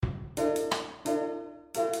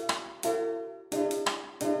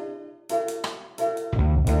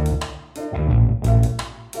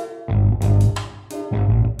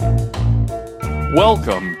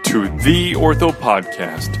Welcome to the Ortho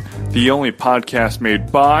Podcast, the only podcast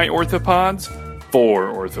made by orthopods for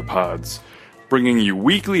orthopods, bringing you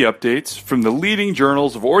weekly updates from the leading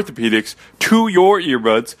journals of orthopedics to your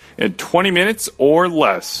earbuds in 20 minutes or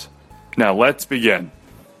less. Now let's begin.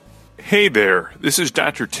 Hey there, this is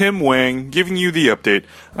Dr. Tim Wang giving you the update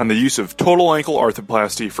on the use of total ankle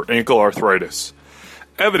arthroplasty for ankle arthritis.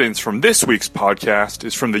 Evidence from this week's podcast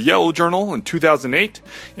is from the Yellow Journal in 2008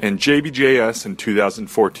 and JBJS in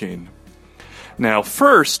 2014. Now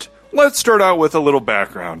first, let's start out with a little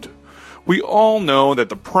background. We all know that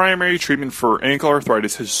the primary treatment for ankle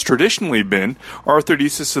arthritis has traditionally been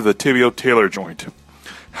arthrodesis of the tibio-talar joint.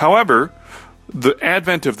 However, the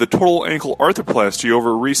advent of the total ankle arthroplasty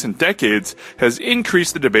over recent decades has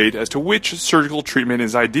increased the debate as to which surgical treatment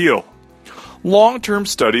is ideal. Long-term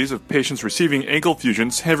studies of patients receiving ankle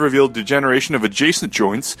fusions have revealed degeneration of adjacent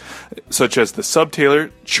joints, such as the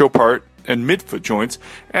subtalar, chopart, and midfoot joints,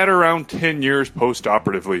 at around 10 years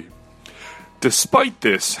post-operatively. Despite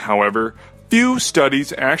this, however, few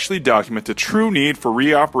studies actually document the true need for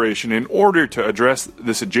reoperation in order to address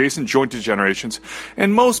this adjacent joint degenerations,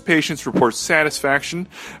 and most patients report satisfaction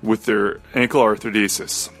with their ankle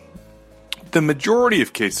arthrodesis. The majority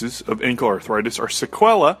of cases of ankle arthritis are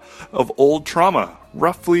sequelae of old trauma,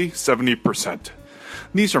 roughly 70%.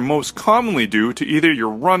 These are most commonly due to either your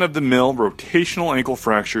run-of-the-mill rotational ankle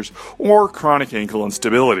fractures or chronic ankle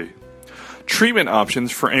instability. Treatment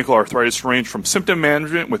options for ankle arthritis range from symptom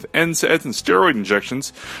management with NSAIDs and steroid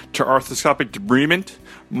injections to arthroscopic debridement,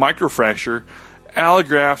 microfracture,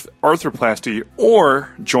 allograft arthroplasty, or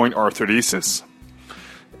joint arthrodesis.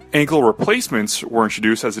 Ankle replacements were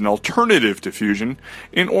introduced as an alternative to fusion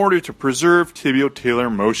in order to preserve tibio-talar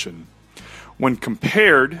motion. When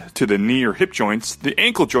compared to the knee or hip joints, the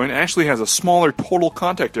ankle joint actually has a smaller total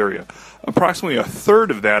contact area, approximately a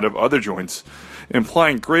third of that of other joints,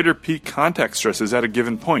 implying greater peak contact stresses at a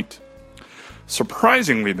given point.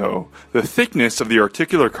 Surprisingly, though, the thickness of the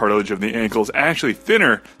articular cartilage of the ankle is actually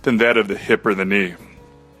thinner than that of the hip or the knee.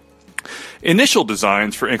 Initial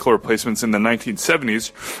designs for ankle replacements in the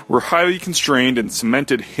 1970s were highly constrained and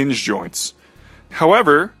cemented hinge joints.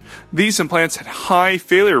 However, these implants had high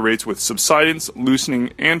failure rates with subsidence,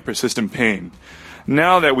 loosening, and persistent pain.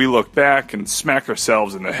 Now that we look back and smack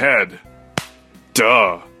ourselves in the head,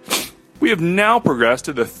 duh! We have now progressed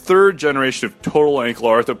to the third generation of total ankle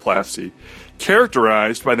arthroplasty,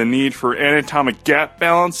 characterized by the need for anatomic gap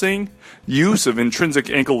balancing, use of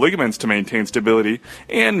intrinsic ankle ligaments to maintain stability,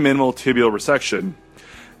 and minimal tibial resection.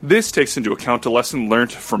 This takes into account a lesson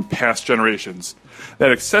learned from past generations,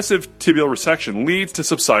 that excessive tibial resection leads to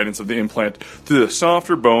subsidence of the implant through the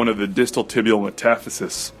softer bone of the distal tibial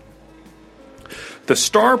metaphysis. The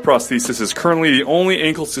STAR prosthesis is currently the only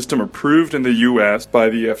ankle system approved in the U.S. by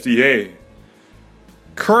the FDA.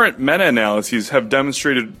 Current meta-analyses have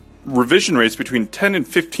demonstrated revision rates between 10 and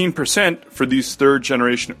 15% for these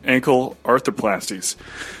third-generation ankle arthroplasties.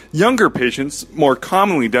 Younger patients more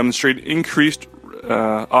commonly demonstrate increased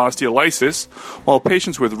osteolysis, while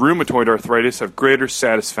patients with rheumatoid arthritis have greater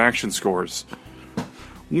satisfaction scores.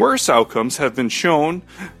 Worse outcomes have been shown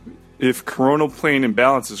if coronal plane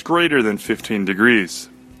imbalance is greater than 15 degrees.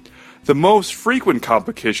 The most frequent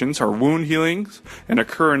complications are wound healings and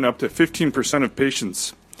occur in up to 15% of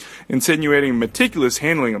patients. Insinuating meticulous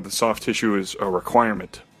handling of the soft tissue is a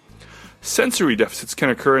requirement. Sensory deficits can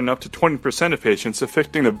occur in up to 20% of patients,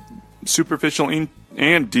 affecting the superficial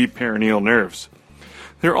and deep perineal nerves.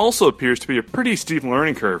 There also appears to be a pretty steep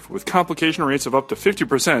learning curve, with complication rates of up to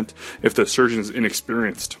 50% if the surgeon is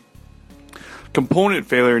inexperienced. Component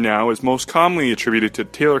failure now is most commonly attributed to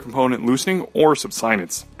talar component loosening or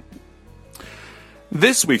subsidence.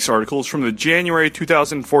 This week's article is from the January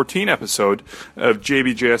 2014 episode of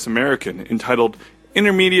JBJS American, entitled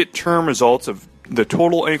Intermediate Term Results of the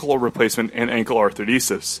Total Ankle Replacement and Ankle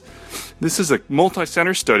Arthrodesis. This is a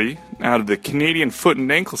multi-center study out of the Canadian Foot and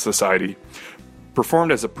Ankle Society,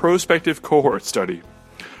 performed as a prospective cohort study.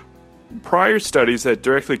 Prior studies that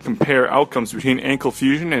directly compare outcomes between ankle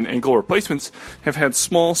fusion and ankle replacements have had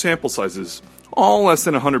small sample sizes, all less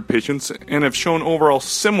than 100 patients, and have shown overall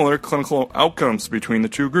similar clinical outcomes between the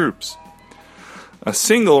two groups. A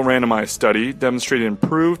single randomized study demonstrated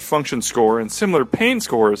improved function score and similar pain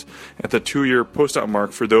scores at the 2-year post-op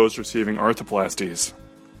mark for those receiving arthroplasties.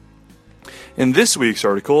 In this week's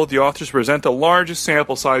article, the authors present the largest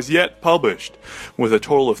sample size yet published, with a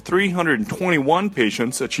total of 321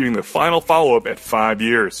 patients achieving the final follow-up at 5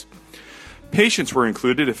 years. Patients were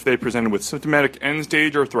included if they presented with symptomatic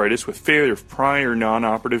end-stage arthritis with failure of prior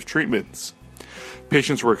non-operative treatments.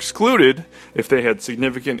 Patients were excluded if they had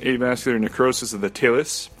significant avascular necrosis of the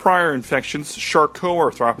talus, prior infections,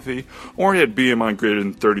 Charcot arthropathy, or had BMI greater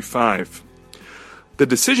than 35. The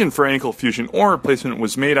decision for ankle fusion or replacement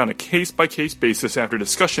was made on a case-by-case basis after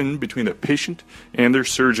discussion between the patient and their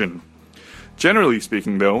surgeon. Generally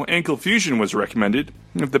speaking, though, ankle fusion was recommended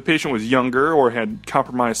if the patient was younger or had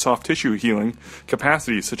compromised soft tissue healing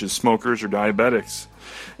capacities such as smokers or diabetics.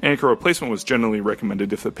 Ankle replacement was generally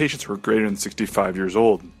recommended if the patients were greater than 65 years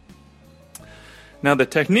old. Now, the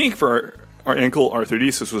technique for our ankle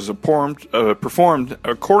arthrodesis was performed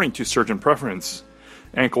according to surgeon preference.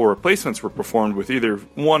 Ankle replacements were performed with either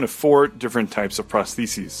one of 4 different types of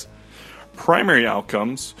prostheses. Primary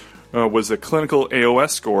outcomes was the clinical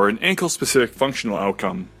AOS score, an ankle-specific functional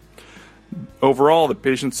outcome. Overall,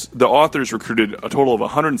 the authors recruited a total of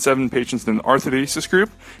 107 patients in the arthrodesis group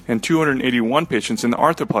and 281 patients in the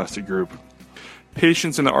arthroplasty group.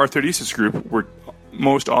 Patients in the arthrodesis group were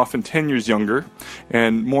most often 10 years younger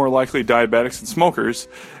and more likely diabetics and smokers,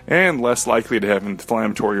 and less likely to have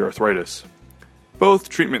inflammatory arthritis. Both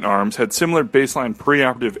treatment arms had similar baseline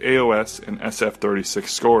preoperative AOS and SF-36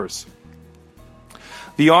 scores.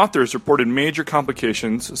 The authors reported major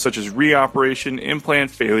complications such as reoperation,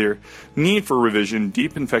 implant failure, need for revision,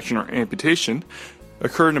 deep infection, or amputation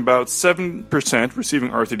occurred in about 7% receiving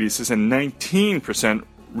arthrodesis and 19%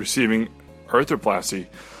 receiving arthroplasty,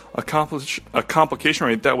 a complication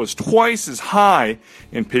rate that was twice as high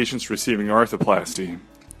in patients receiving arthroplasty.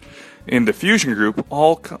 In the fusion group,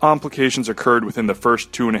 all complications occurred within the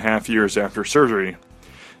first 2.5 years after surgery,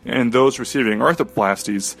 and those receiving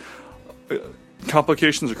arthroplasties,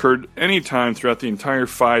 complications occurred any time throughout the entire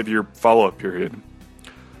 5-year follow-up period.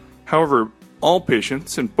 However, all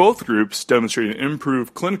patients in both groups demonstrated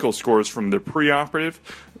improved clinical scores from their preoperative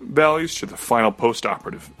values to the final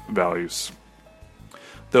postoperative values.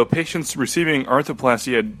 Though patients receiving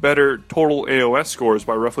arthroplasty had better total AOS scores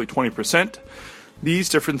by roughly 20%, these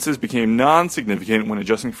differences became non-significant when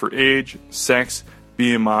adjusting for age, sex,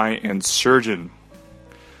 BMI, and surgeon.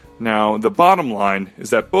 Now, the bottom line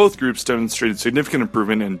is that both groups demonstrated significant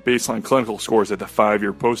improvement in baseline clinical scores at the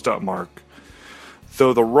 5-year post-op mark.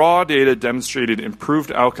 Though the raw data demonstrated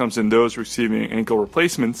improved outcomes in those receiving ankle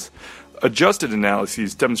replacements, adjusted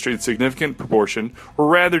analyses demonstrated significant proportion were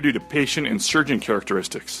rather due to patient and surgeon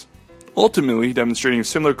characteristics, ultimately demonstrating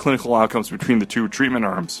similar clinical outcomes between the 2 treatment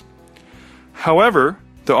arms. However,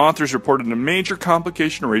 the authors reported a major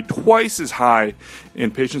complication rate twice as high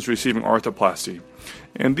in patients receiving arthroplasty,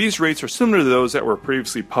 and these rates are similar to those that were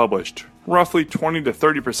previously published, roughly 20 to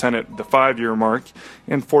 30% at the 5-year mark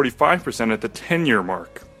and 45% at the 10-year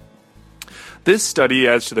mark. This study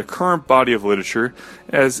adds to the current body of literature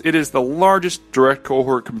as it is the largest direct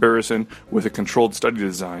cohort comparison with a controlled study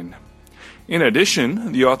design. In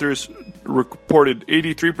addition, the authors reported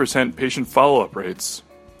 83% patient follow-up rates.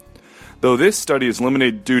 Though this study is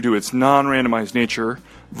limited due to its non-randomized nature,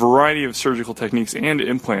 variety of surgical techniques, and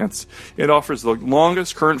implants, it offers the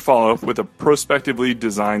longest current follow-up with a prospectively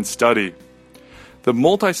designed study. The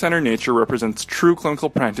multi-center nature represents true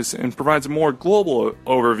clinical practice and provides a more global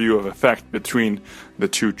overview of effect between the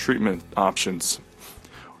 2 treatment options.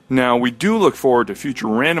 Now, we do look forward to future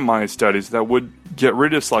randomized studies that would get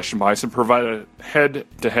rid of selection bias and provide a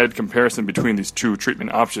head-to-head comparison between these 2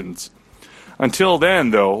 treatment options. Until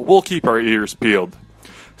then, though, we'll keep our ears peeled.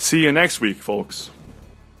 See you next week, folks.